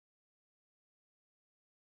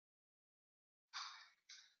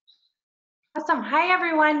Awesome. Hi,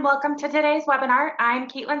 everyone. Welcome to today's webinar. I'm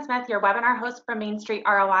Caitlin Smith, your webinar host from Main Street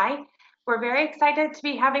ROI. We're very excited to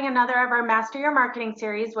be having another of our Master Your Marketing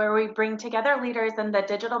series where we bring together leaders in the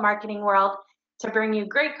digital marketing world to bring you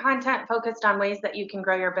great content focused on ways that you can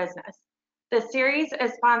grow your business. This series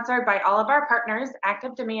is sponsored by all of our partners,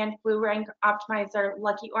 Active Demand, Blue Rank Optimizer,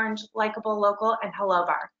 Lucky Orange, Likeable Local, and Hello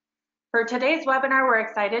Bar. For today's webinar, we're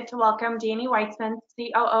excited to welcome Danny Weitzman,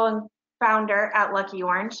 COO and founder at Lucky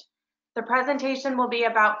Orange. The presentation will be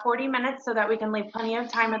about 40 minutes so that we can leave plenty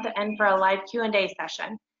of time at the end for a live Q&A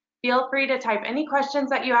session. Feel free to type any questions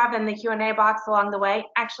that you have in the Q&A box along the way.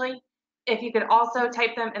 Actually, if you could also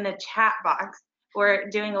type them in the chat box, we're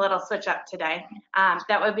doing a little switch up today.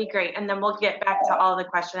 That would be great. And then we'll get back to all the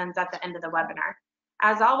questions at the end of the webinar.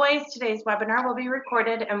 As always, today's webinar will be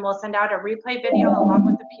recorded and we'll send out a replay video along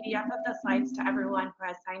with the PDF of the slides to everyone who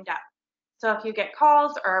has signed up. So if you get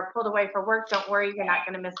calls or are pulled away for work, don't worry, you're not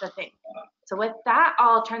going to miss a thing. So with that,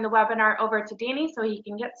 I'll turn the webinar over to Danny so he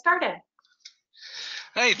can get started.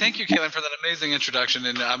 Hey, thank you, Caitlin, for that amazing introduction,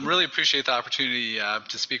 and I really appreciate the opportunity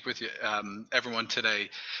to speak with you, everyone today.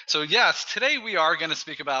 So yes, today we are going to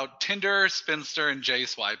speak about Tinder, Spinster, and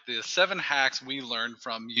JSwipe, the 7 hacks we learned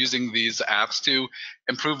from using these apps to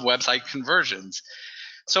improve website conversions.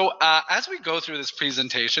 So as we go through this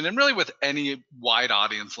presentation, and really with any wide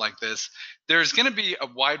audience like this, there's going to be a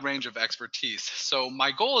wide range of expertise. So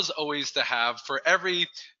my goal is always to have, for every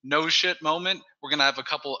no shit moment, we're going to have a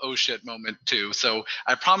couple oh shit moment too. So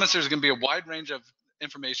I promise there's going to be a wide range of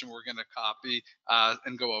information we're going to copy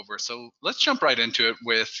and go over. So let's jump right into it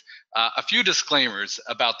with a few disclaimers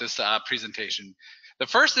about this presentation. The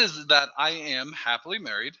first is that I am happily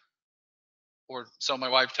married, or so my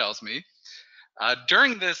wife tells me.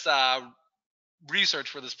 During this research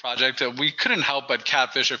for this project, we couldn't help but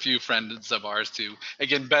catfish a few friends of ours to,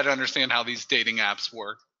 again, better understand how these dating apps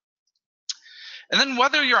work. And then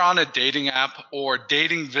whether you're on a dating app or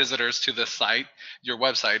dating visitors to the site, your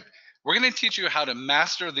website, we're going to teach you how to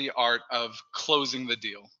master the art of closing the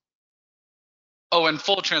deal. Oh, and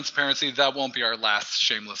full transparency, that won't be our last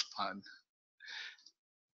shameless pun.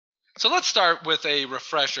 So let's start with a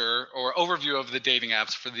refresher or overview of the dating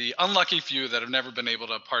apps for the unlucky few that have never been able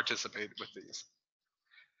to participate with these.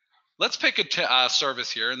 Let's pick a service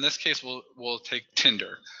here. In this case, we'll take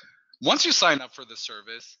Tinder. Once you sign up for the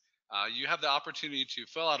service, you have the opportunity to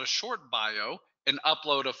fill out a short bio and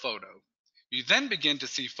upload a photo. You then begin to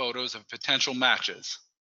see photos of potential matches.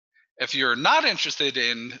 If you're not interested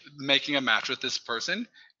in making a match with this person,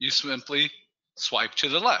 you simply swipe to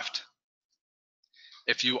the left.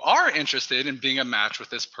 If you are interested in being a match with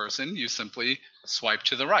this person, you simply swipe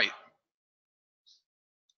to the right.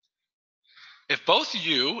 If both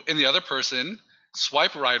you and the other person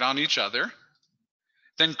swipe right on each other,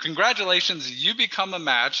 then congratulations, you become a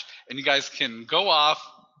match and you guys can go off,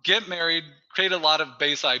 get married, create a lot of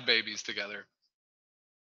Bayside babies together.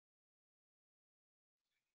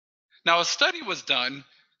 Now, a study was done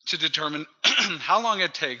to determine how long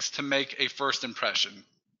it takes to make a first impression.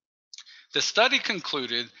 The study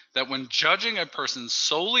concluded that when judging a person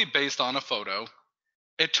solely based on a photo,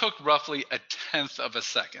 it took roughly 1/10 of a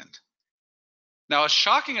second. Now, as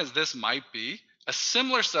shocking as this might be, a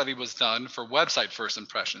similar study was done for website first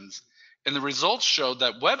impressions, and the results showed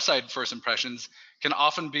that website first impressions can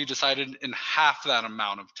often be decided in half that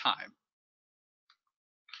amount of time.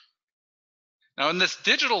 Now, in this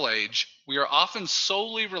digital age, we are often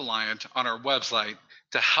solely reliant on our website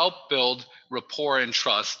to help build rapport and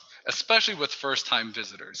trust, especially with first-time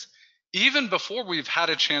visitors, even before we've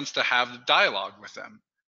had a chance to have dialogue with them.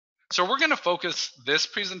 So we're going to focus this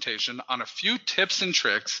presentation on a few tips and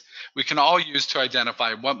tricks we can all use to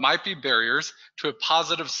identify what might be barriers to a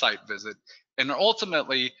positive site visit and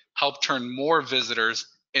ultimately help turn more visitors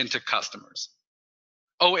into customers.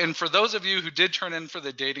 Oh, and for those of you who did turn in for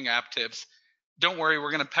the dating app tips, don't worry,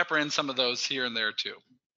 we're going to pepper in some of those here and there too.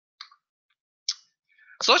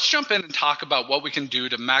 So let's jump in and talk about what we can do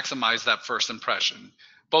to maximize that first impression,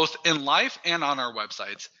 both in life and on our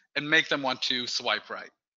websites, and make them want to swipe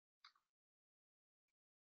right.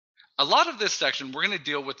 A lot of this section, we're going to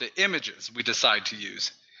deal with the images we decide to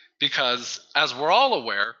use, because as we're all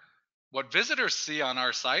aware, what visitors see on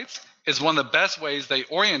our sites is one of the best ways they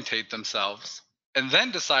orientate themselves and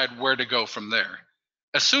then decide where to go from there,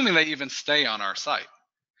 assuming they even stay on our site.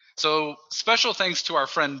 So special thanks to our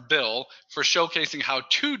friend Bill for showcasing how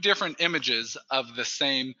 2 different images of the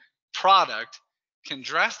same product can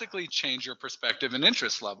drastically change your perspective and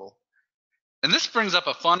interest level. And this brings up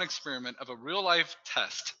a fun experiment of a real-life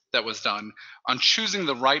test that was done on choosing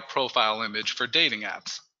the right profile image for dating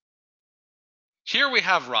apps. Here we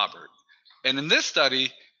have Robert, and in this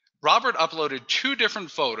study, Robert uploaded 2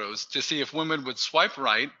 different photos to see if women would swipe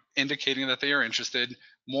right, indicating that they are interested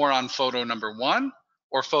more on photo number 1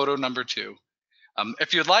 or photo number 2.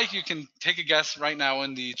 If you'd like, you can take a guess right now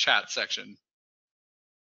in the chat section.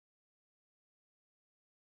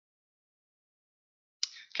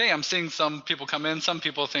 Okay, I'm seeing some people come in. Some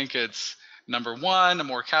people think it's number 1, a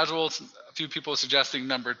more casual. A few people suggesting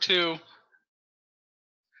number 2.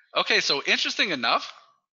 Okay, so interesting enough,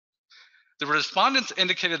 the respondents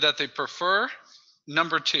indicated that they prefer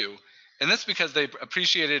number 2. And that's because they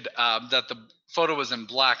appreciated that the photo was in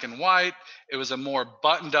black and white. It was a more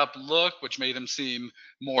buttoned up look, which made them seem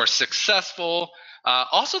more successful.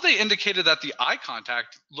 Also, they indicated that the eye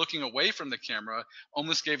contact looking away from the camera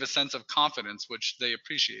almost gave a sense of confidence, which they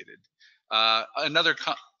appreciated. Another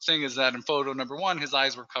thing is that in photo number 1, his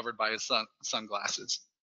eyes were covered by his sunglasses.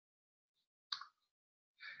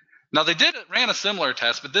 Now they ran a similar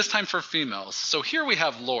test, but this time for females. So here we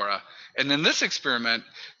have Laura, and in this experiment,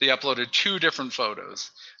 they uploaded 2 different photos.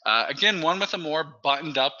 Again, one with a more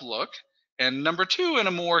buttoned up look, and number 2 in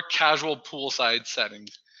a more casual poolside setting.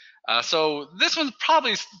 So this one's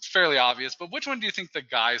probably fairly obvious, but which one do you think the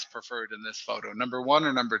guys preferred in this photo, number 1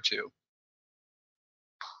 or number 2?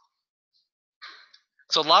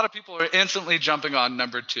 So a lot of people are instantly jumping on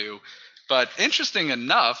number 2, but interesting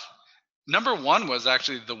enough, number 1 was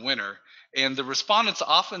actually the winner, and the respondents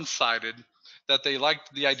often cited that they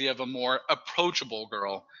liked the idea of a more approachable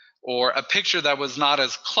girl, or a picture that was not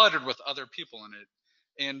as cluttered with other people in it.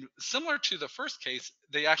 And similar to the first case,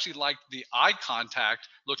 they actually liked the eye contact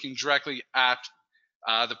looking directly at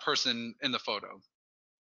the person in the photo.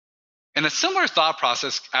 And a similar thought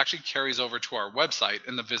process actually carries over to our website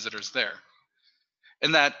and the visitors there.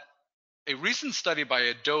 In that a recent study by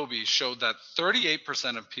Adobe showed that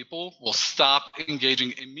 38% of people will stop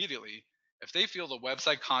engaging immediately if they feel the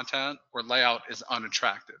website content or layout is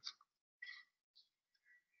unattractive.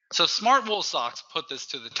 So Smart Wool Socks put this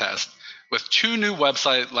to the test with 2 new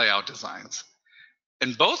website layout designs.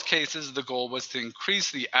 In both cases, the goal was to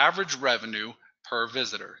increase the average revenue per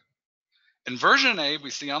visitor. In version A, we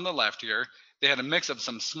see on the left here, they had a mix of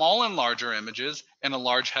some small and larger images and a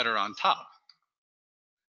large header on top.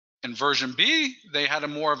 In version B, they had a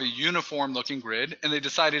more of a uniform looking grid, and they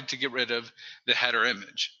decided to get rid of the header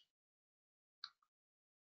image.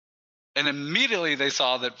 And immediately they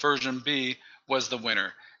saw that version B was the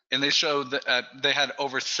winner. And they showed that they had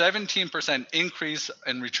over 17% increase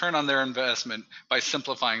in return on their investment by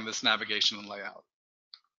simplifying this navigation and layout.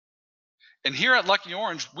 And here at Lucky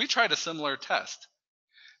Orange, we tried a similar test.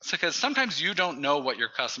 It's because sometimes you don't know what your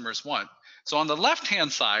customers want. So on the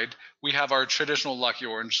left-hand side, we have our traditional Lucky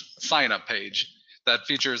Orange sign-up page that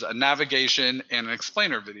features a navigation and an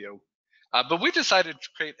explainer video. But we decided to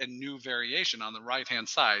create a new variation on the right-hand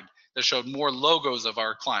side that showed more logos of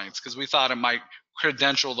our clients because we thought it might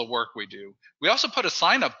credential the work we do. We also put a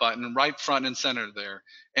sign-up button right front and center there,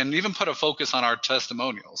 and even put a focus on our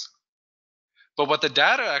testimonials. But what the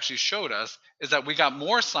data actually showed us is that we got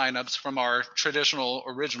more signups from our traditional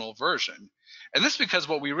original version. And this is because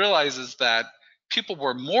what we realized is that people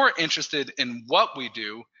were more interested in what we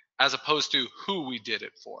do as opposed to who we did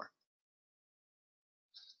it for.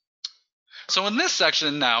 So in this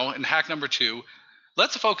section now, in hack number 2,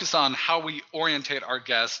 let's focus on how we orientate our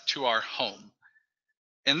guests to our home.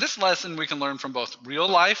 In this lesson, we can learn from both real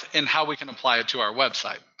life and how we can apply it to our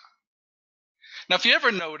website. Now, if you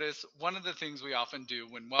ever notice, one of the things we often do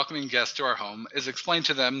when welcoming guests to our home is explain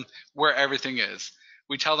to them where everything is.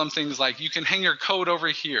 We tell them things like, you can hang your coat over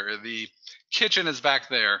here, the kitchen is back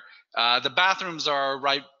there, the bathrooms are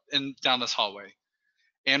right down this hallway.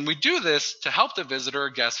 And we do this to help the visitor or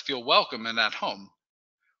guest feel welcome in that home.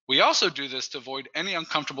 We also do this to avoid any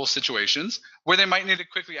uncomfortable situations where they might need to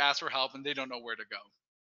quickly ask for help and they don't know where to go.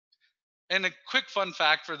 And a quick fun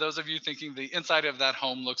fact for those of you thinking the inside of that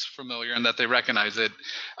home looks familiar and that they recognize it,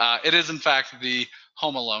 it is in fact the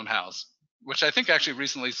Home Alone house, which I think actually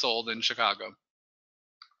recently sold in Chicago.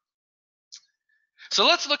 So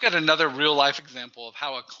let's look at another real life example of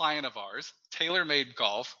how a client of ours, Tailor Made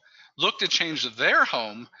Golf, looked to change their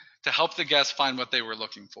home to help the guests find what they were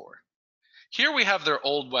looking for. Here we have their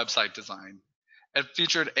old website design. It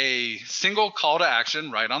featured a single call to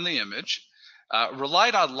action right on the image,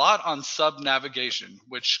 relied a lot on sub-navigation,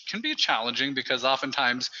 which can be challenging because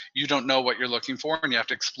oftentimes you don't know what you're looking for and you have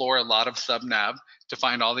to explore a lot of sub-nav to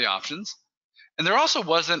find all the options. And there also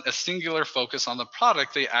wasn't a singular focus on the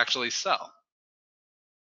product they actually sell.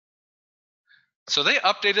 So they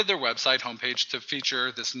updated their website homepage to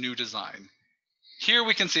feature this new design. Here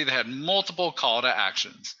we can see they had multiple call to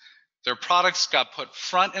actions. Their products got put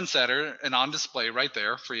front and center and on display right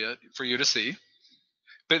there for you to see.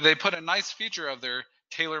 but they put a nice feature of their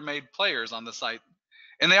tailor-made players on the site.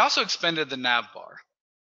 And they also expanded the nav bar.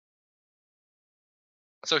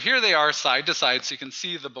 So here they are side to side, so you can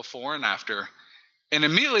see the before and after. And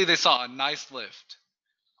immediately they saw a nice lift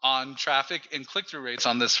on traffic and click-through rates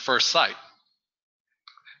on this first site.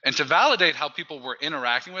 And to validate how people were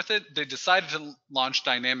interacting with it, they decided to launch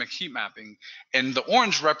dynamic heat mapping, and the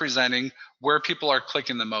orange representing where people are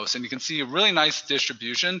clicking the most. And you can see a really nice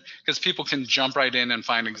distribution because people can jump right in and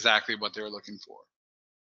find exactly what they're looking for.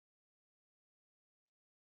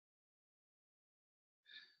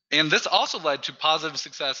 And this also led to positive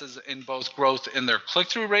successes in both growth in their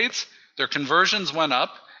click-through rates, their conversions went up,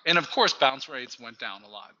 and of course, bounce rates went down a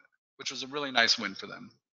lot, which was a really nice win for them.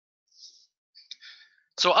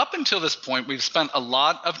 So up until this point, we've spent a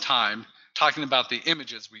lot of time talking about the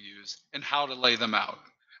images we use and how to lay them out,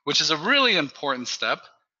 which is a really important step.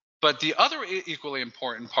 But the other equally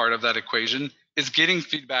important part of that equation is getting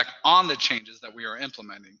feedback on the changes that we are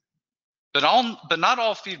implementing. But not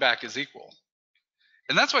all feedback is equal.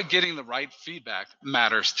 And that's why getting the right feedback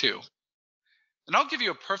matters too. And I'll give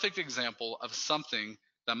you a perfect example of something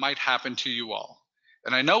that might happen to you all.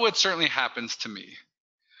 And I know it certainly happens to me.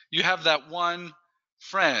 You have that one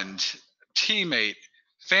friend, teammate,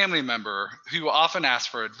 family member who often asks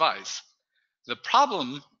for advice. The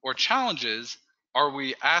problem or challenge is, are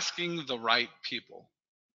we asking the right people?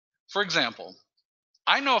 For example,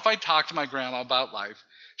 I know if I talk to my grandma about life,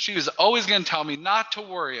 she is always going to tell me not to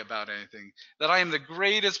worry about anything, that I am the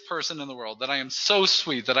greatest person in the world, that I am so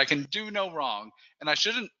sweet, that I can do no wrong, and I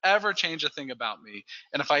shouldn't ever change a thing about me.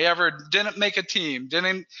 And if I ever didn't make a team,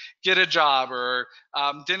 didn't get a job, or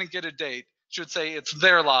didn't get a date, she would say it's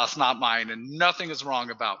their loss, not mine, and nothing is wrong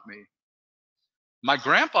about me. My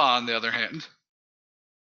grandpa, on the other hand,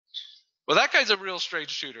 well, that guy's a real straight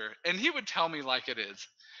shooter, and he would tell me like it is.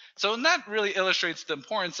 So that really illustrates the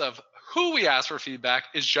importance of who we ask for feedback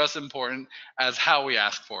is just as important as how we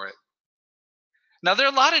ask for it. Now, there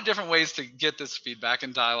are a lot of different ways to get this feedback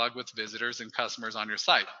and dialogue with visitors and customers on your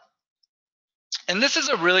site. And this is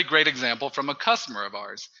a really great example from a customer of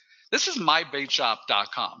ours. This is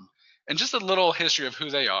mybaitshop.com. And just a little history of who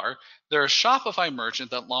they are. They're a Shopify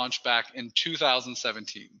merchant that launched back in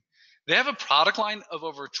 2017. They have a product line of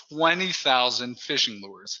over 20,000 fishing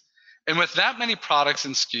lures. And with that many products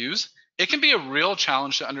and SKUs, it can be a real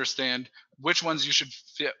challenge to understand which ones you should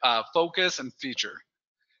focus and feature.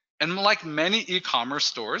 And like many e-commerce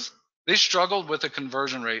stores, they struggled with a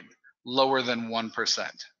conversion rate lower than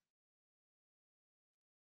 1%.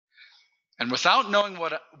 And without knowing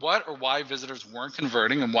what or why visitors weren't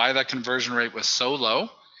converting and why that conversion rate was so low,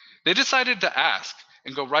 they decided to ask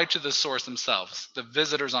and go right to the source themselves, the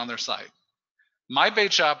visitors on their site.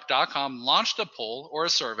 MyBaitShop.com launched a poll or a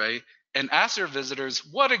survey and asked their visitors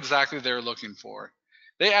what exactly they're looking for.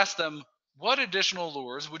 They asked them, what additional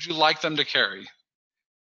lures would you like them to carry?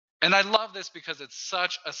 And I love this because it's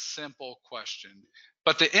such a simple question,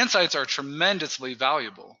 but the insights are tremendously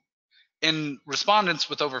valuable. In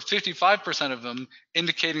respondents, with over 55% of them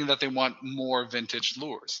indicating that they want more vintage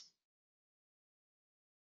lures.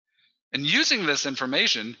 And using this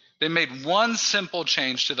information, they made one simple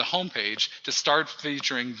change to the homepage to start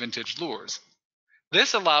featuring vintage lures.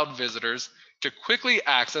 This allowed visitors to quickly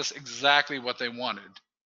access exactly what they wanted.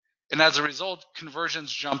 And as a result,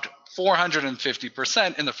 conversions jumped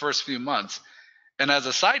 450% in the first few months. And as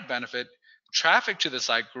a side benefit, traffic to the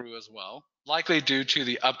site grew as well, likely due to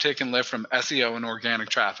the uptick and lift from SEO and organic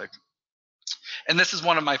traffic. And this is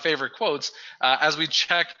one of my favorite quotes. As we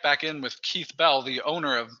check back in with Keith Bell, the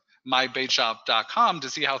owner of mybaitshop.com, to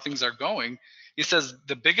see how things are going, he says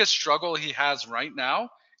the biggest struggle he has right now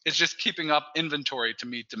is just keeping up inventory to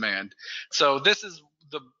meet demand. So this is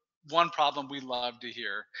the one problem we love to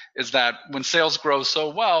hear, is that when sales grow so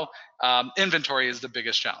well, inventory is the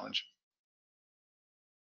biggest challenge.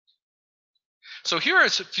 So here are a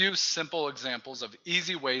few simple examples of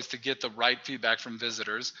easy ways to get the right feedback from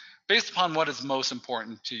visitors based upon what is most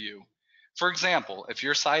important to you. For example, if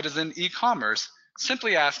your site is in e-commerce,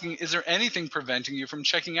 simply asking, is there anything preventing you from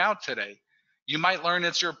checking out today? You might learn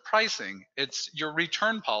it's your pricing, it's your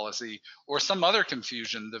return policy, or some other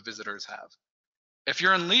confusion the visitors have. If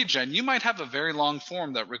you're in lead gen, you might have a very long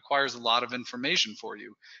form that requires a lot of information for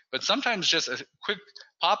you, but sometimes just a quick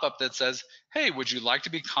pop-up that says, hey, would you like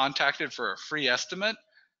to be contacted for a free estimate?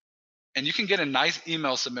 And you can get a nice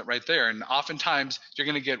email submit right there. And oftentimes you're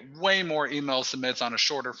going to get way more email submits on a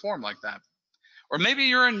shorter form like that. Or maybe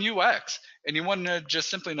you're in UX and you want to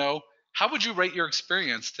just simply know, how would you rate your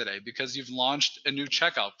experience today because you've launched a new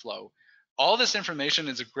checkout flow? All this information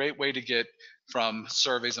is a great way to get from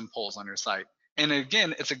surveys and polls on your site. And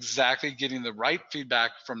again, it's exactly getting the right feedback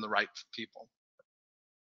from the right people.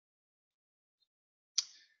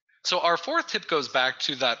 So our fourth tip goes back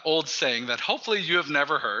to that old saying that hopefully you have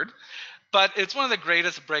never heard, but it's one of the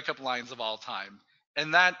greatest breakup lines of all time.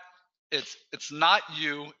 And that it's not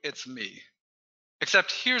you, it's me.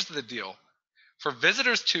 Except here's the deal. For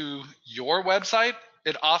visitors to your website,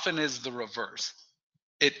 it often is the reverse.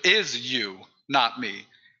 It is you, not me.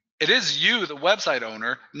 It is you, the website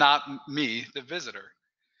owner, not me, the visitor.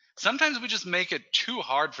 Sometimes we just make it too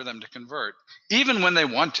hard for them to convert, even when they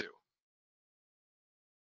want to.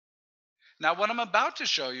 Now, what I'm about to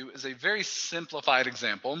show you is a very simplified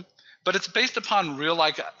example, but it's based upon real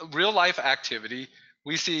life activity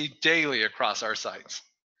we see daily across our sites.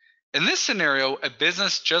 In this scenario, a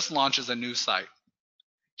business just launches a new site.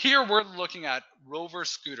 Here we're looking at Rover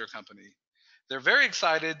Scooter Company. They're very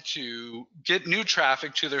excited to get new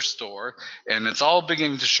traffic to their store, and it's all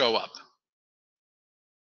beginning to show up.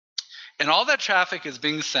 And all that traffic is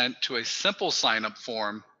being sent to a simple sign-up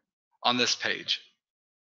form on this page.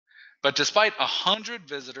 But despite 100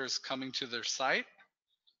 visitors coming to their site,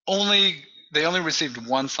 they only received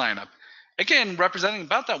one sign-up. Again, representing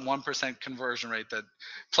about that 1% conversion rate that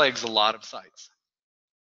plagues a lot of sites.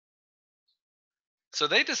 So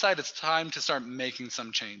they decide it's time to start making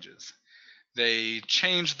some changes. They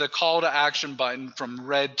changed the call to action button from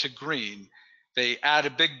red to green. They add a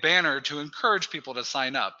big banner to encourage people to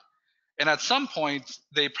sign up. And at some point,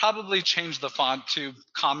 they probably changed the font to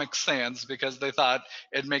Comic Sans because they thought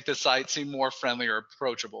it'd make the site seem more friendly or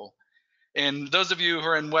approachable. And those of you who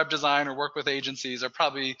are in web design or work with agencies are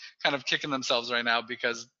probably kind of kicking themselves right now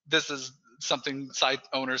because this is something site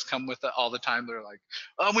owners come with all the time. They're like,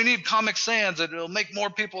 oh, we need Comic Sans. It'll make more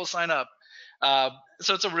people sign up.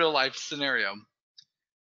 So it's a real life scenario.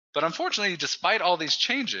 But unfortunately, despite all these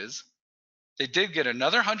changes, they did get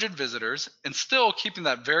another 100 visitors and still keeping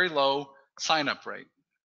that very low sign-up rate.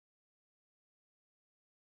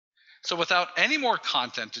 So without any more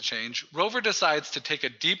content to change, Rover decides to take a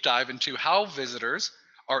deep dive into how visitors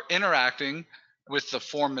are interacting with the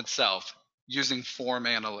form itself using form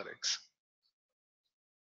analytics.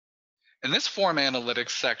 In this form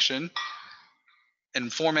analytics section, in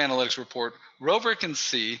form analytics report, Rover can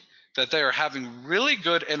see that they are having really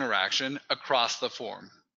good interaction across the form.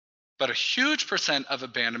 But a huge percent of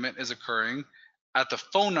abandonment is occurring at the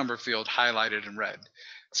phone number field highlighted in red.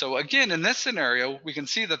 So again, in this scenario, we can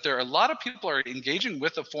see that there are a lot of people are engaging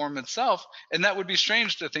with the form itself, and that would be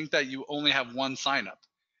strange to think that you only have one sign up.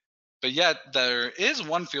 But yet there is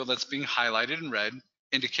one field that's being highlighted in red,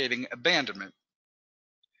 indicating abandonment.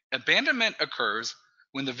 Abandonment occurs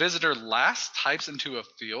when the visitor last types into a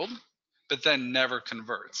field, but then never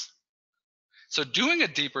converts. So doing a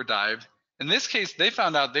deeper dive, in this case, they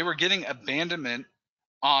found out they were getting abandonment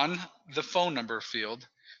on the phone number field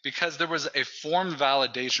because there was a form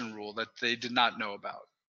validation rule that they did not know about.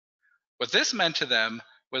 What this meant to them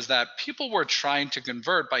was that people were trying to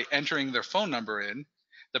convert by entering their phone number in.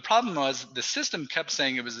 The problem was the system kept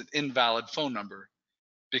saying it was an invalid phone number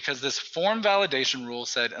because this form validation rule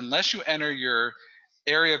said unless you enter your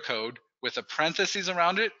area code with a parentheses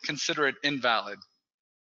around it, consider it invalid.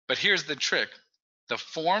 But here's the trick. The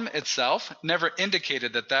form itself never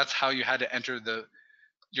indicated that that's how you had to enter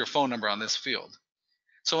your phone number on this field.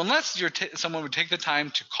 So unless someone would take the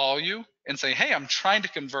time to call you and say, hey, I'm trying to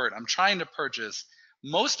convert, I'm trying to purchase,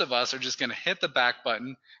 most of us are just going to hit the back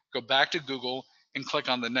button, go back to Google, and click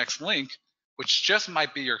on the next link, which just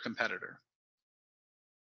might be your competitor.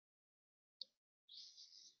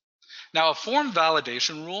 Now, a form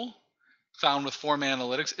validation rule found with form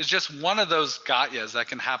analytics is just one of those gotchas that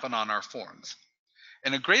can happen on our forms.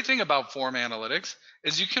 And a great thing about form analytics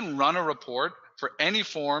is you can run a report for any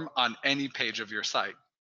form on any page of your site.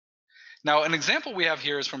 Now, an example we have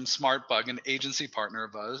here is from SmartBug, an agency partner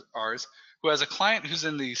of ours, who has a client who's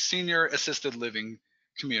in the senior assisted living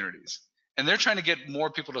communities. And they're trying to get more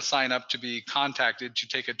people to sign up to be contacted to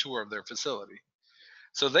take a tour of their facility.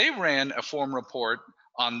 So they ran a form report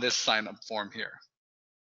on this sign-up form here.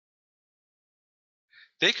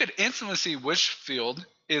 They could instantly see which field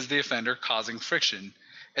is the offender causing friction.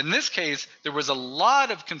 In this case, there was a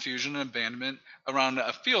lot of confusion and abandonment around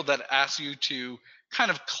a field that asks you to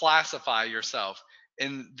kind of classify yourself.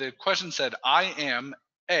 And the question said, I am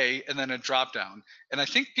A, and then a drop down. And I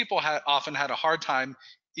think people often had a hard time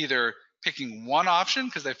either picking one option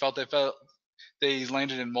because they felt they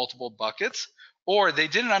landed in multiple buckets, or they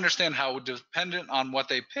didn't understand how dependent on what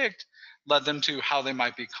they picked led them to how they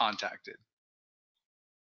might be contacted.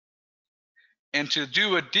 And to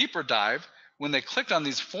do a deeper dive, when they clicked on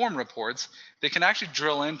these form reports, they can actually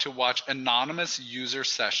drill in to watch anonymous user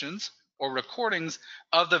sessions or recordings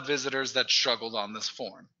of the visitors that struggled on this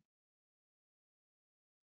form.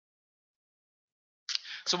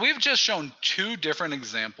 So we've just shown two different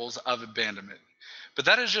examples of abandonment, but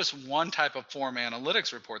that is just one type of form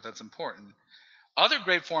analytics report that's important. Other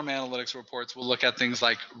great form analytics reports will look at things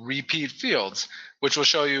like repeat fields, which will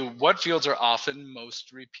show you what fields are often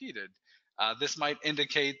most repeated. This might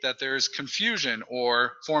indicate that there's confusion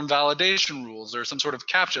or form validation rules or some sort of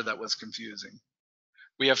CAPTCHA that was confusing.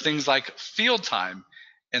 We have things like field time,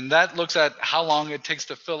 and that looks at how long it takes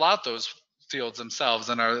to fill out those fields themselves,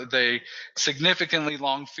 and are they significantly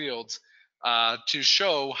long fields to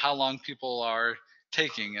show how long people are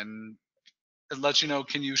taking, and it lets you know,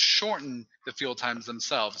 can you shorten the field times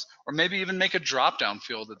themselves, or maybe even make a drop-down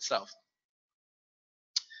field itself.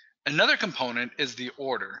 Another component is the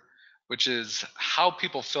order, which is how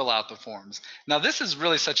people fill out the forms. Now, this is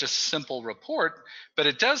really such a simple report, but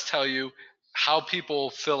it does tell you how people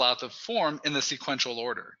fill out the form in the sequential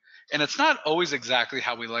order. And it's not always exactly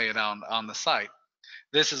how we lay it out on the site.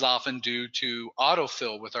 This is often due to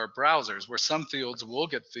autofill with our browsers, where some fields will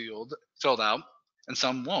get filled out and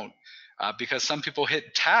some won't, because some people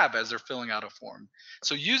hit tab as they're filling out a form.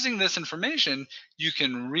 So using this information, you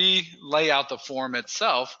can lay out the form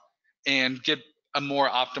itself and get a more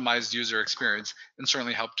optimized user experience, and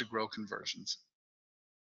certainly help to grow conversions.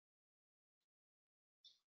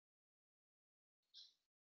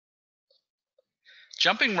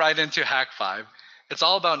 Jumping right into Hack 5, it's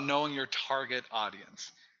all about knowing your target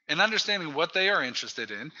audience and understanding what they are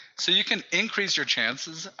interested in so you can increase your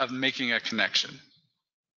chances of making a connection.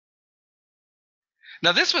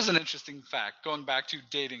 Now, this was an interesting fact, going back to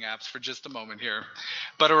dating apps for just a moment here,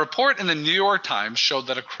 but a report in the New York Times showed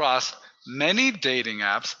that across many dating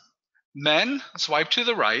apps, men swipe to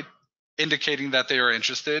the right, indicating that they are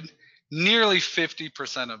interested nearly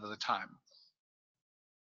 50% of the time.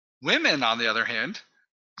 Women, on the other hand,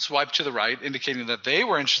 swipe to the right, indicating that they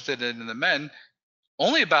were interested in the men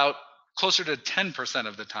only about closer to 10%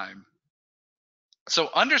 of the time. So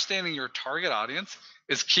understanding your target audience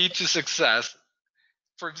is key to success.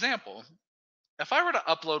 For example, if I were to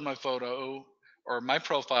upload my photo or my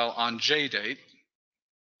profile on JDate,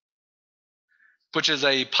 which is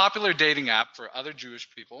a popular dating app for other Jewish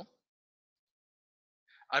people,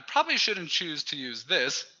 I probably shouldn't choose to use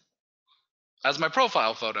this as my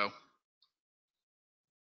profile photo.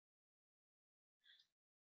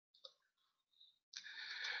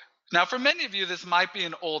 Now, for many of you, this might be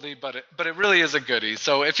an oldie, but it really is a goodie.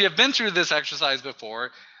 So if you've been through this exercise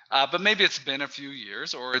before, but maybe it's been a few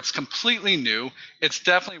years or it's completely new, it's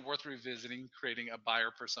definitely worth revisiting creating a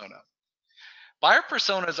buyer persona. Buyer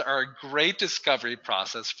personas are a great discovery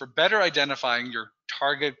process for better identifying your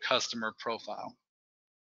target customer profile.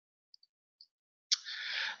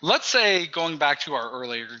 Let's say, going back to our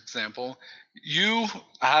earlier example, you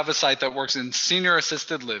have a site that works in senior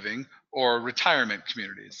assisted living or retirement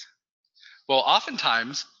communities. Well,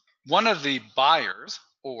 oftentimes, one of the buyers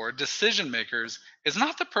or decision makers is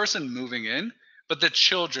not the person moving in, but the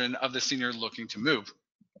children of the senior looking to move.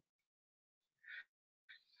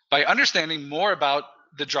 By understanding more about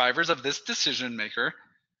the drivers of this decision maker,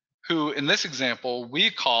 who in this example we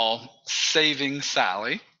call Saving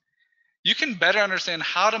Sally, you can better understand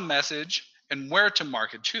how to message and where to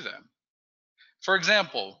market to them. For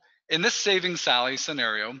example, in this Saving Sally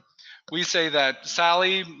scenario, we say that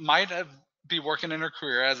Sally might be working in her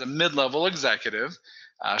career as a mid-level executive.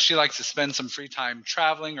 She likes to spend some free time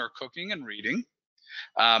traveling or cooking and reading.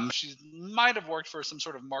 She might have worked for some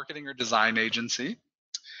sort of marketing or design agency.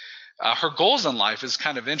 Her goals in life is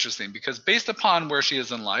kind of interesting because based upon where she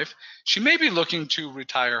is in life, she may be looking to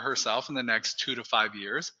retire herself in the next 2 to 5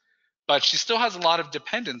 years, but she still has a lot of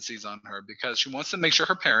dependencies on her because she wants to make sure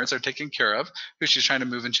her parents are taken care of, who she's trying to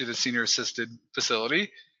move into the senior assisted facility.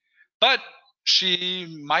 But she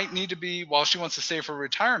might need to be, while she wants to save for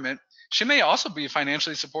retirement, she may also be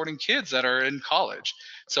financially supporting kids that are in college.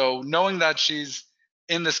 So knowing that she's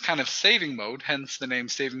in this kind of saving mode, hence the name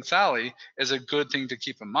Saving Sally, is a good thing to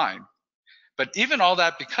keep in mind. But even all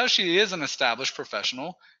that, because she is an established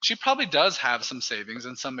professional, she probably does have some savings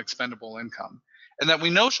and some expendable income. And that we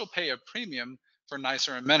know she'll pay a premium for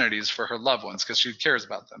nicer amenities for her loved ones because she cares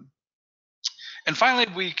about them. And finally,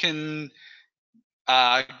 we can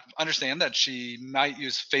understand that she might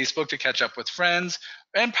use Facebook to catch up with friends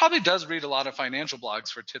and probably does read a lot of financial blogs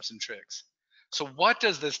for tips and tricks. So what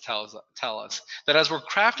does this tell us? That as we're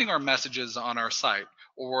crafting our messages on our site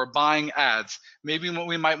or we're buying ads, maybe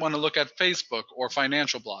we might want to look at Facebook or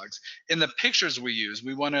financial blogs. In the pictures we use,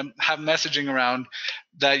 we want to have messaging around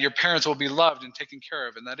that your parents will be loved and taken care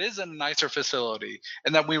of, and that is a nicer facility,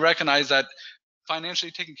 and that we recognize that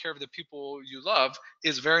financially taking care of the people you love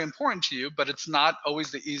is very important to you, but it's not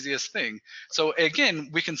always the easiest thing. So again,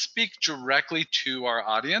 we can speak directly to our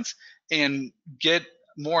audience and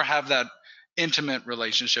have that intimate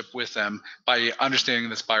relationship with them by understanding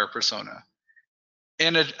this buyer persona.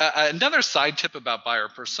 And another side tip about buyer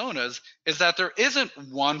personas is that there isn't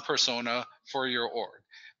one persona for your org.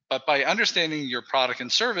 But by understanding your product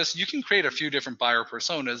and service, you can create a few different buyer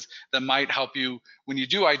personas that might help you when you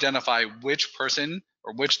do identify which person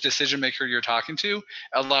or which decision maker you're talking to.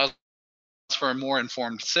 Allows for a more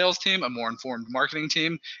informed sales team, a more informed marketing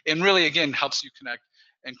team, and really, again, helps you connect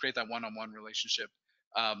and create that one-on-one relationship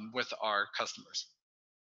with our customers.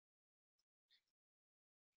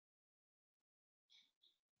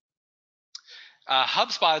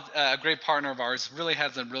 HubSpot, a great partner of ours, really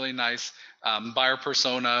has a really nice buyer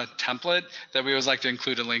persona template that we always like to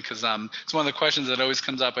include a link because it's one of the questions that always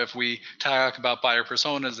comes up if we talk about buyer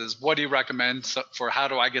personas is what do you recommend for how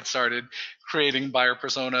do I get started creating buyer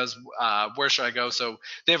personas? Where should I go? So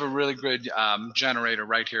they have a really good generator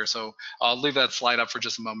right here. So I'll leave that slide up for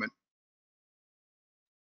just a moment.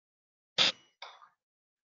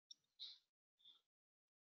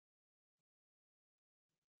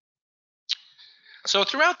 So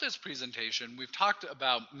throughout this presentation, we've talked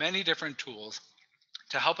about many different tools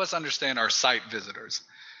to help us understand our site visitors.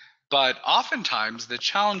 But oftentimes the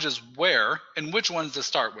challenge is where and which ones to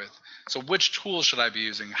start with. So which tools should I be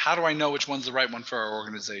using? How do I know which one's the right one for our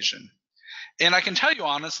organization? And I can tell you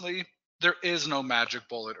honestly, there is no magic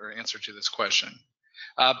bullet or answer to this question.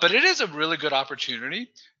 But it is a really good opportunity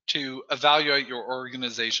to evaluate your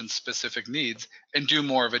organization's specific needs and do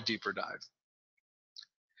more of a deeper dive.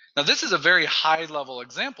 Now, this is a very high level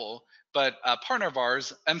example, but a partner of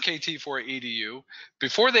ours, MKT4EDU,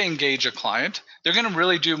 before they engage a client, they're going to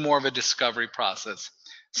really do more of a discovery process.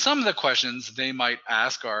 Some of the questions they might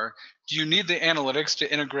ask are, do you need the analytics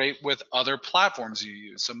to integrate with other platforms you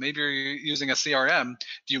use? So maybe you're using a CRM.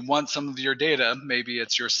 Do you want some of your data, maybe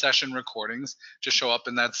it's your session recordings, to show up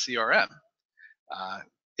in that CRM?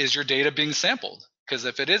 Is your data being sampled? Because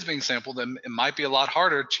if it is being sampled, then it might be a lot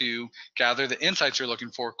harder to gather the insights you're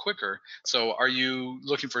looking for quicker. So are you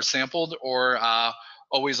looking for sampled or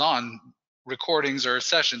always on recordings or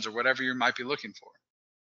sessions or whatever you might be looking for?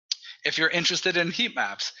 If you're interested in heat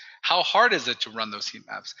maps, how hard is it to run those heat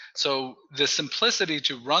maps? So the simplicity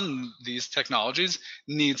to run these technologies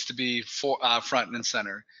needs to be front and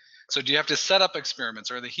center. So do you have to set up experiments?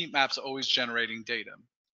 Or are the heat maps always generating data?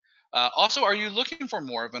 Also, are you looking for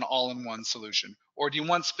more of an all-in-one solution, or do you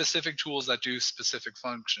want specific tools that do specific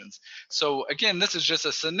functions? So again, this is just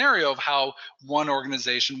a scenario of how one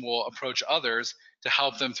organization will approach others to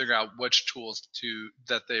help them figure out which tools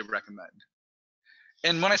that they recommend.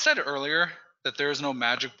 And when I said earlier that there is no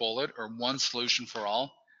magic bullet or one solution for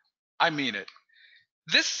all, I mean it.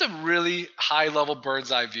 This is a really high-level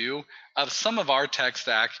bird's eye view of some of our tech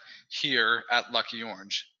stack here at Lucky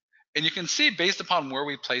Orange. And you can see based upon where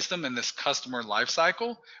we place them in this customer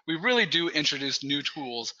lifecycle, we really do introduce new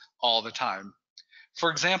tools all the time. For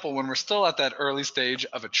example, when we're still at that early stage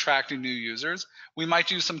of attracting new users, we might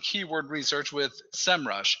do some keyword research with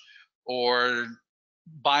SEMrush or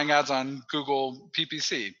buying ads on Google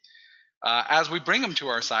PPC. As we bring them to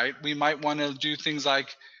our site, we might want to do things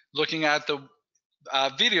like looking at the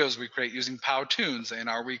videos we create using Powtoons, and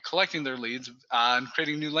are we collecting their leads and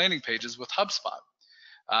creating new landing pages with HubSpot?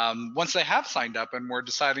 Once they have signed up and we're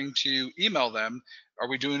deciding to email them, are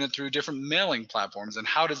we doing it through different mailing platforms? And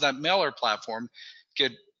how does that mailer platform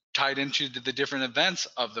get tied into the different events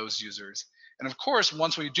of those users? And of course,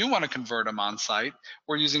 once we do want to convert them on site,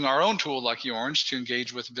 we're using our own tool, Lucky Orange, to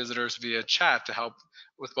engage with visitors via chat to help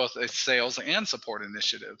with both a sales and support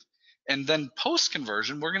initiative. And then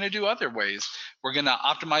post-conversion, we're going to do other ways. We're going to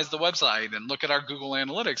optimize the website and look at our Google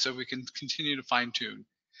Analytics so we can continue to fine-tune.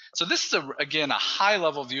 So this is, again, a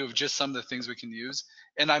high-level view of just some of the things we can use.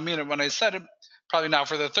 And I mean it when I said it, probably now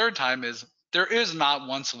for the third time, is there is not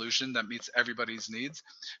one solution that meets everybody's needs.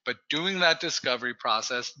 But doing that discovery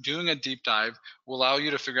process, doing a deep dive, will allow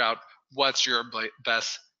you to figure out what's your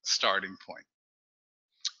best starting point.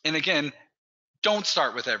 And again, don't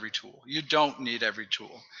start with every tool. You don't need every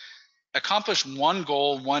tool. Accomplish one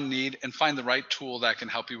goal, one need, and find the right tool that can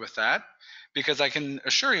help you with that. Because I can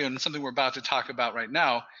assure you, and something we're about to talk about right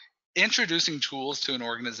now, introducing tools to an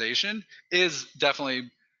organization is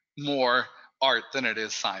definitely more art than it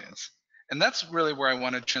is science. And that's really where I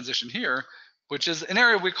want to transition here, which is an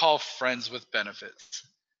area we call friends with benefits.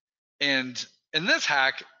 And in this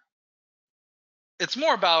hack, it's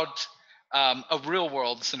more about a real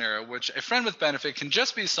world scenario, which a friend with benefit can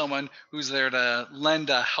just be someone who's there to lend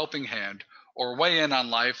a helping hand or weigh in on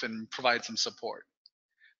life and provide some support.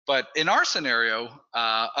 But in our scenario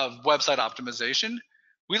of website optimization,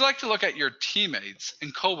 we like to look at your teammates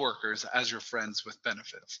and coworkers as your friends with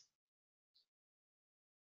benefits.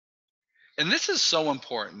 And this is so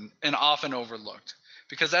important and often overlooked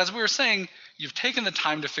because, as we were saying, you've taken the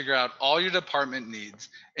time to figure out all your department needs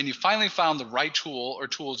and you finally found the right tool or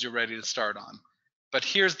tools you're ready to start on. But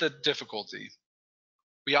here's the difficulty.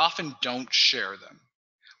 We often don't share them.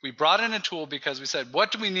 We brought in a tool because we said,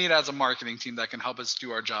 what do we need as a marketing team that can help us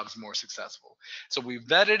do our jobs more successful? So we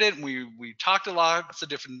vetted it and we talked to lots of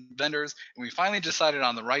different vendors and we finally decided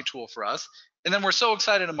on the right tool for us. And then we're so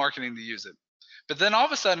excited in marketing to use it. But then all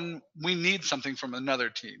of a sudden, we need something from another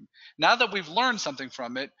team. Now that we've learned something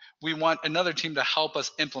from it, we want another team to help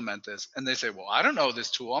us implement this. And they say, well, I don't know this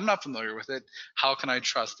tool. I'm not familiar with it. How can I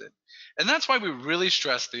trust it? And that's why we really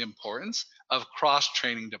stress the importance of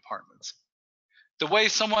cross-training departments. The way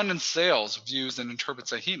someone in sales views and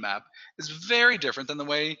interprets a heat map is very different than the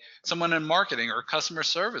way someone in marketing or customer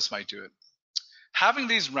service might do it. Having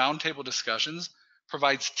these roundtable discussions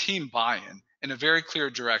provides team buy-in and a very clear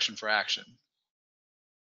direction for action.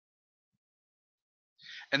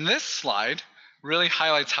 And this slide really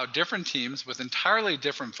highlights how different teams with entirely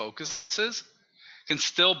different focuses can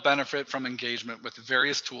still benefit from engagement with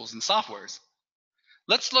various tools and softwares.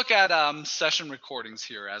 Let's look at session recordings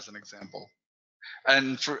here as an example.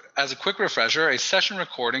 And as a quick refresher, a session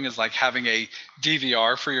recording is like having a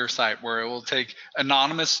DVR for your site where it will take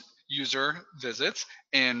anonymous user visits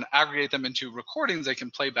and aggregate them into recordings they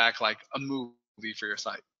can play back like a movie for your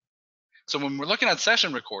site. So when we're looking at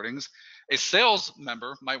session recordings, a sales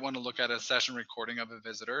member might want to look at a session recording of a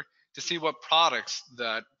visitor to see what products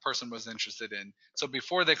that person was interested in. So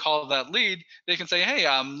before they call that lead, they can say, hey,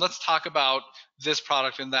 let's talk about this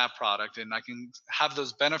product and that product, and I can have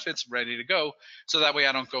those benefits ready to go so that way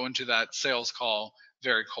I don't go into that sales call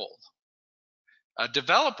very cold.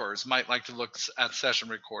 Developers might like to look at session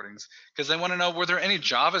recordings because they want to know, were there any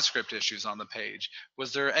JavaScript issues on the page?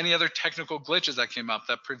 Was there any other technical glitches that came up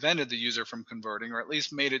that prevented the user from converting or at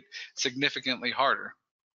least made it significantly harder?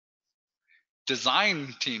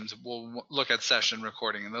 Design teams will look at session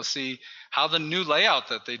recording and they'll see how the new layout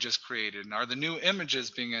that they just created and are the new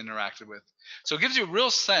images being interacted with. So it gives you a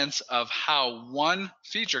real sense of how one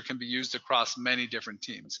feature can be used across many different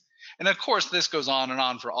teams. And of course, this goes on and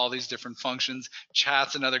on for all these different functions.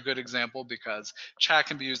 Chat's another good example because chat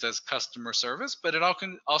can be used as customer service, but it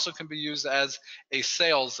also can be used as a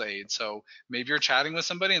sales aid. So maybe you're chatting with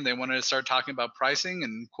somebody and they want to start talking about pricing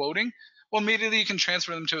and quoting. Well, immediately you can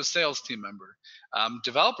transfer them to a sales team member.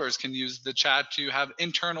 Developers can use the chat to have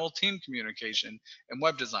internal team communication and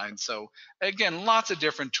web design. So again, lots of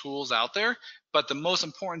different tools out there, but the most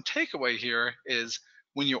important takeaway here is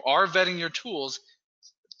when you are vetting your tools,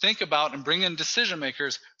 think about and bring in decision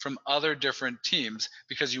makers from other different teams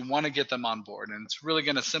because you want to get them on board. And it's really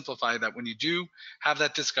going to simplify that when you do have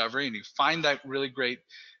that discovery and you find that really great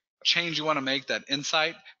change you want to make, that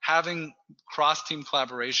insight, having cross-team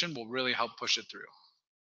collaboration will really help push it through.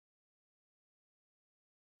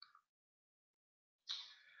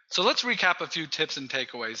 So let's recap a few tips and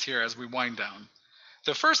takeaways here as we wind down.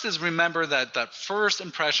 The first is remember that that first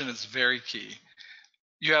impression is very key.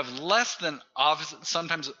 You have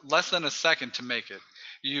sometimes less than a second to make it.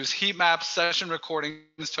 You use heat maps, session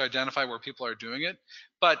recordings to identify where people are doing it,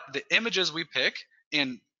 but the images we pick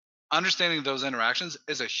and understanding those interactions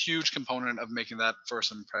is a huge component of making that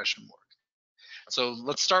first impression work. So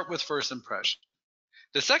let's start with first impression.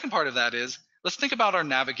 The second part of that is, let's think about our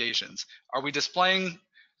navigations. Are we displaying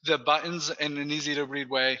the buttons in an easy to read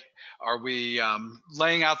way? Are we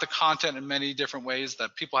laying out the content in many different ways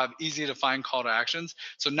that people have easy to find call to actions?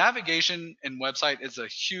 So navigation and website is a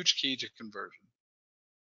huge key to conversion.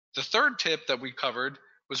 The third tip that we covered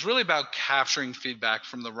was really about capturing feedback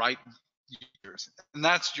from the right users. And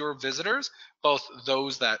that's your visitors, both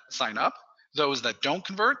those that sign up, those that don't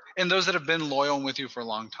convert, and those that have been loyal with you for a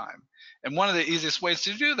long time. And one of the easiest ways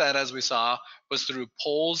to do that, as we saw, was through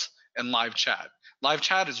polls and live chat. Live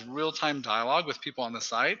chat is real-time dialogue with people on the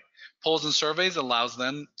site. Polls and surveys allows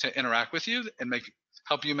them to interact with you and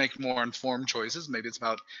help you make more informed choices. Maybe it's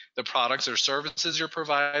about the products or services you're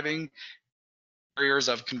providing, barriers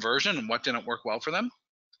of conversion and what didn't work well for them,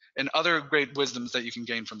 and other great wisdoms that you can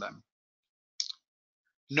gain from them.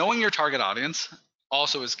 Knowing your target audience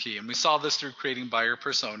also is key, and we saw this through creating buyer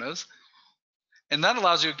personas. And that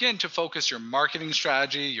allows you, again, to focus your marketing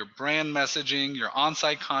strategy, your brand messaging, your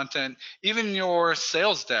on-site content, even your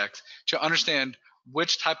sales decks to understand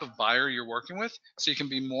which type of buyer you're working with so you can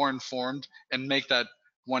be more informed and make that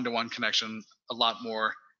one-to-one connection a lot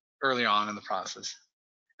more early on in the process.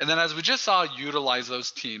 And then as we just saw, utilize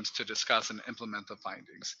those teams to discuss and implement the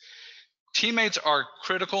findings. Teammates are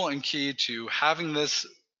critical and key to having this,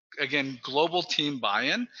 again, global team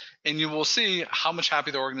buy-in, and you will see how much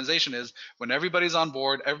happy the organization is when everybody's on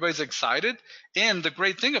board, everybody's excited. And the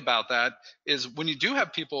great thing about that is when you do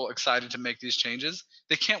have people excited to make these changes,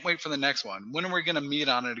 they can't wait for the next one. When are we going to meet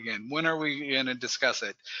on it again? When are we going to discuss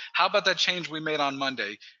it? How about that change we made on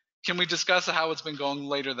Monday? Can we discuss how it's been going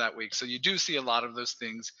later that week? So you do see a lot of those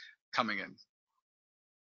things coming in.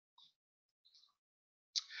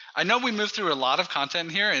 I know we moved through a lot of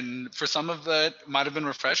content here, and for some of it might have been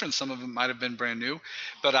refresher and some of it might have been brand new.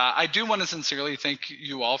 But I do want to sincerely thank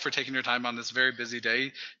you all for taking your time on this very busy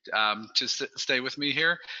day to stay with me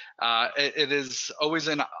here. It is always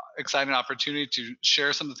an exciting opportunity to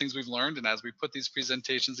share some of the things we've learned, and as we put these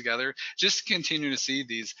presentations together, just continue to see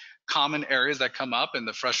these common areas that come up and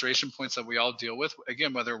the frustration points that we all deal with,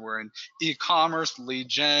 again, whether we're in e-commerce, lead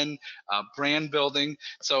gen, brand building.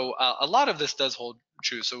 So a lot of this does hold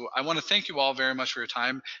true. So I want to thank you all very much for your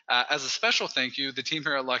time. As a special thank you, the team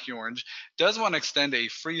here at Lucky Orange does want to extend a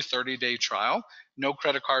free 30-day trial, no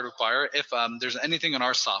credit card required. If there's anything in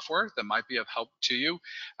our software that might be of help to you,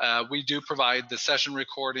 we do provide the session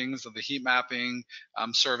recordings of the heat mapping,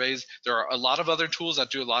 surveys. There are a lot of other tools that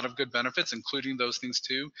do a lot of good benefits, including those things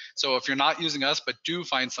too. So if you're not using us, but do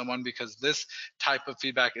find someone, because this type of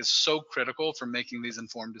feedback is so critical for making these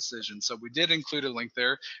informed decisions. So we did include a link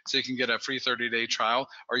there so you can get a free 30-day trial.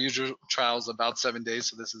 Our usual trial is about 7 days,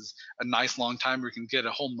 so this is a nice long time where you can get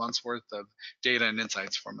a whole month's worth of data and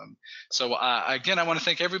insights from them. So again, I want to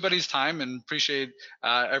thank everybody's time and appreciate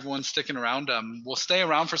everyone sticking around. We'll stay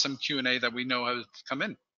around for some Q&A that we know have come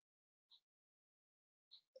in.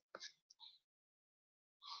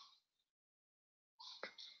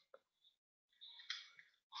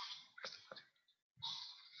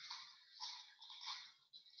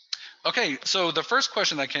 Okay, so the first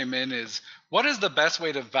question that came in is, what is the best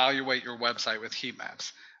way to evaluate your website with heat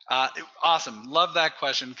maps? Awesome, love that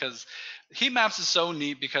question, because heat maps is so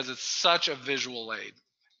neat because it's such a visual aid.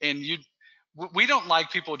 And we don't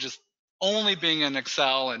like people just only being in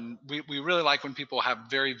Excel, and we really like when people have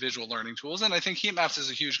very visual learning tools, and I think heat maps is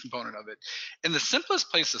a huge component of it. And the simplest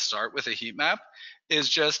place to start with a heat map is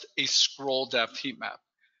just a scroll depth heat map.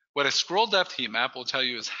 What a scroll depth heat map will tell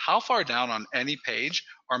you is how far down on any page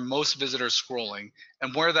are most visitors scrolling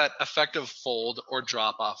and where that effective fold or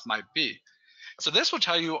drop off might be. So this will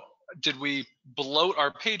tell you, did we bloat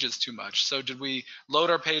our pages too much? So did we load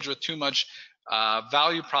our page with too much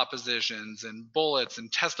value propositions and bullets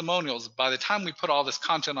and testimonials? By the time we put all this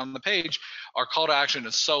content on the page, our call to action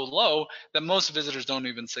is so low that most visitors don't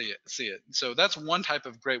even see it. So that's one type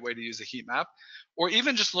of great way to use a heat map, or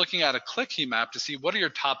even just looking at a click heat map to see what are your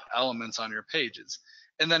top elements on your pages,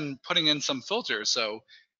 and then putting in some filters. So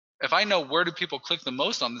if I know where do people click the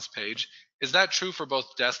most on this page, is that true for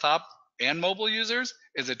both desktop and mobile users?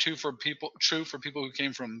 Is it true for people who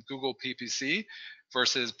came from Google PPC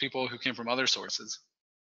versus people who came from other sources?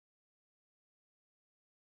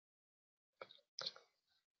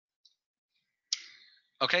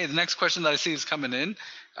 Okay, the next question that I see is coming in.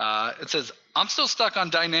 It says, I'm still stuck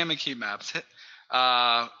on dynamic heat maps.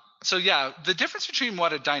 So yeah, the difference between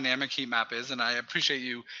what a dynamic heat map is, and I appreciate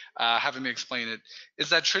you having me explain it,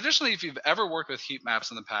 is that traditionally, if you've ever worked with heat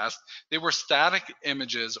maps in the past, they were static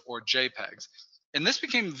images or JPEGs. And this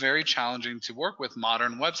became very challenging to work with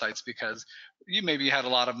modern websites because you maybe had a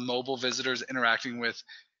lot of mobile visitors interacting with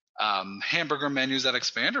hamburger menus that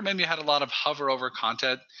expand, or maybe you had a lot of hover over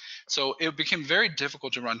content. So it became very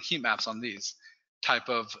difficult to run heat maps on these type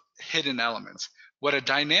of hidden elements. What a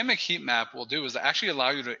dynamic heat map will do is actually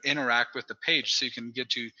allow you to interact with the page, so you can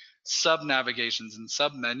get to sub navigations and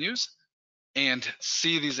sub menus and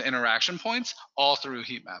see these interaction points all through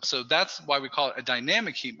heat map. So that's why we call it a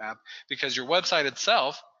dynamic heat map, because your website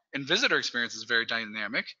itself and visitor experience is very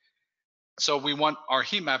dynamic. So we want our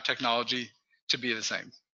heat map technology to be the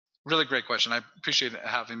same. Really great question. I appreciate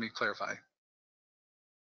having me clarify.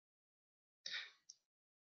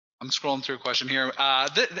 I'm scrolling through a question here.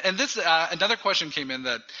 Another question came in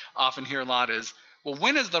that I often hear a lot is, well,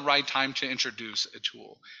 when is the right time to introduce a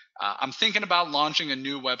tool? I'm thinking about launching a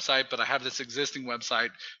new website, but I have this existing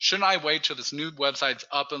website. Shouldn't I wait till this new website's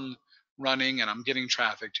up and running and I'm getting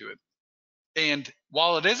traffic to it? And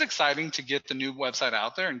while it is exciting to get the new website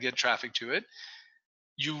out there and get traffic to it,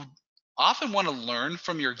 you often want to learn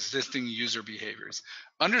from your existing user behaviors.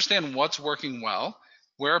 Understand what's working well,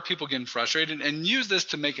 where are people getting frustrated, and use this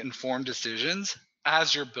to make informed decisions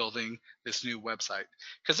as you're building this new website.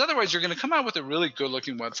 Because otherwise you're going to come out with a really good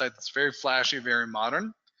looking website that's very flashy, very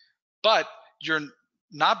modern, but you're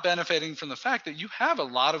not benefiting from the fact that you have a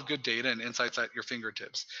lot of good data and insights at your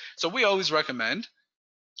fingertips. So we always recommend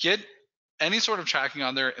get any sort of tracking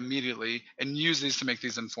on there immediately and use these to make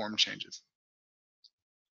these informed changes.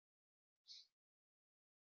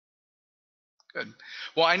 Good.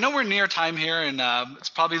 Well, I know we're near time here, and it's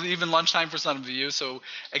probably even lunchtime for some of you. So,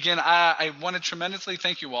 again, I want to tremendously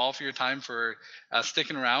thank you all for your time, for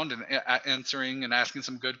sticking around and answering and asking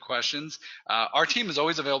some good questions. Our team is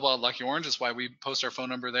always available at Lucky Orange. That's why we post our phone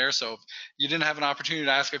number there. So, if you didn't have an opportunity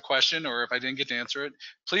to ask a question, or if I didn't get to answer it,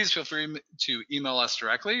 please feel free to email us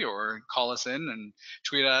directly or call us in and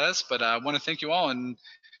tweet at us. But I want to thank you all. And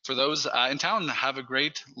for those in town, have a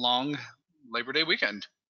great long Labor Day weekend.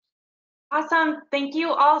 Awesome. Thank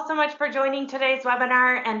you all so much for joining today's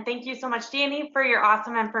webinar. And thank you so much, Danny, for your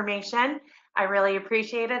awesome information. I really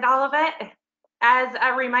appreciated all of it. As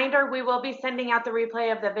a reminder, we will be sending out the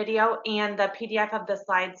replay of the video and the PDF of the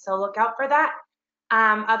slides, so look out for that.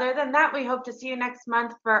 Other than that, we hope to see you next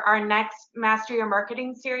month for our next Master Your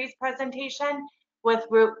Marketing Series presentation with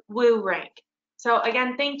WooRank. So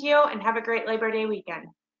again, thank you and have a great Labor Day weekend.